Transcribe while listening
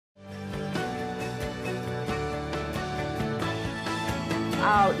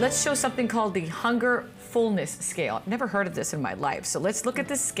Let's show something called the Hunger Fullness Scale. I've never heard of this in my life. So let's look at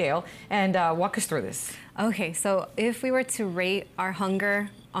this scale and walk us through this. Okay, so if we were to rate our hunger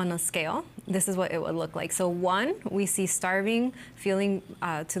on a scale, this is what it would look like. So 1, we see starving, feeling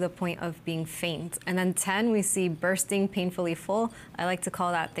to the point of being faint. And then 10, we see bursting, painfully full. I like to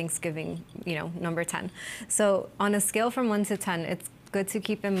call that Thanksgiving, number 10. So on a scale from 1 to 10, it's good to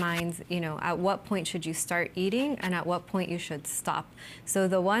keep in mind, at what point should you start eating and at what point you should stop. So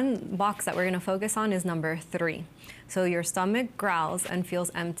the one box that we're gonna focus on is number 3. So your stomach growls and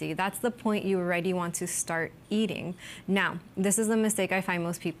feels empty. That's the point you already want to start eating. Now, this is the mistake I find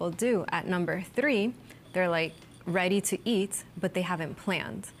most people do. At number 3, they're like ready to eat, but they haven't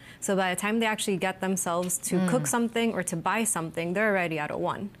planned. So by the time they actually get themselves to cook something or to buy something, they're already at a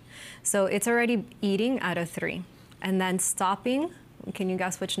 1. So it's already eating at a 3. And then stopping, can you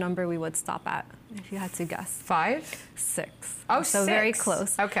guess which number we would stop at if you had to guess? 5? 6. Oh, so 6. Very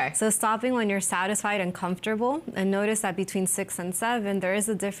close. Okay. So stopping when you're satisfied and comfortable, and notice that between 6 and 7, there is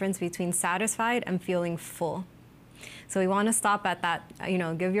a difference between satisfied and feeling full. So we want to stop at that,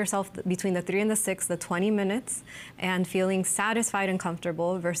 give yourself between the 3 and the 6, the 20 minutes, and feeling satisfied and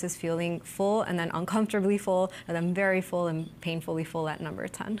comfortable versus feeling full and then uncomfortably full and then very full and painfully full at number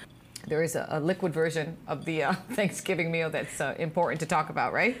 10. There is a liquid version of the Thanksgiving meal that's important to talk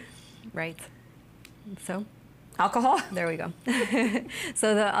about, right? Right. So? Alcohol? There we go.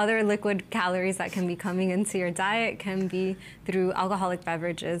 So the other liquid calories that can be coming into your diet can be through alcoholic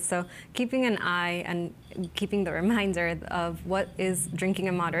beverages. So keeping an eye and keeping the reminder of what is drinking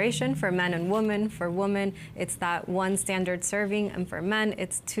in moderation for men and women. For women, it's that 1 standard serving, and for men,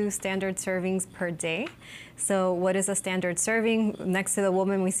 it's 2 standard servings per day. So what is a standard serving? Next to the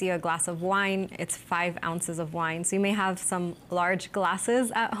woman, we see a glass of wine. It's 5 ounces of wine. So you may have some large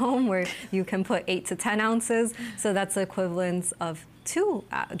glasses at home where you can put 8 to 10 ounces. So that's the equivalent of 2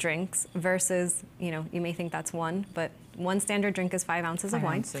 drinks versus, you may think that's 1, but 1 standard drink is 5 ounces of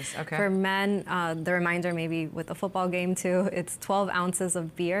wine. Ounces, okay. For men, the reminder maybe with a football game too, it's 12 ounces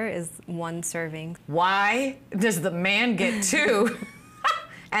of beer is 1 serving. Why does the man get 2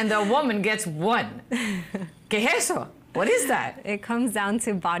 and the woman gets 1? ¿Qué es eso? What is that? It comes down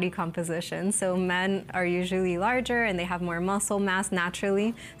to body composition. So men are usually larger and they have more muscle mass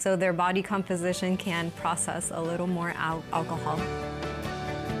naturally, so their body composition can process a little more alcohol.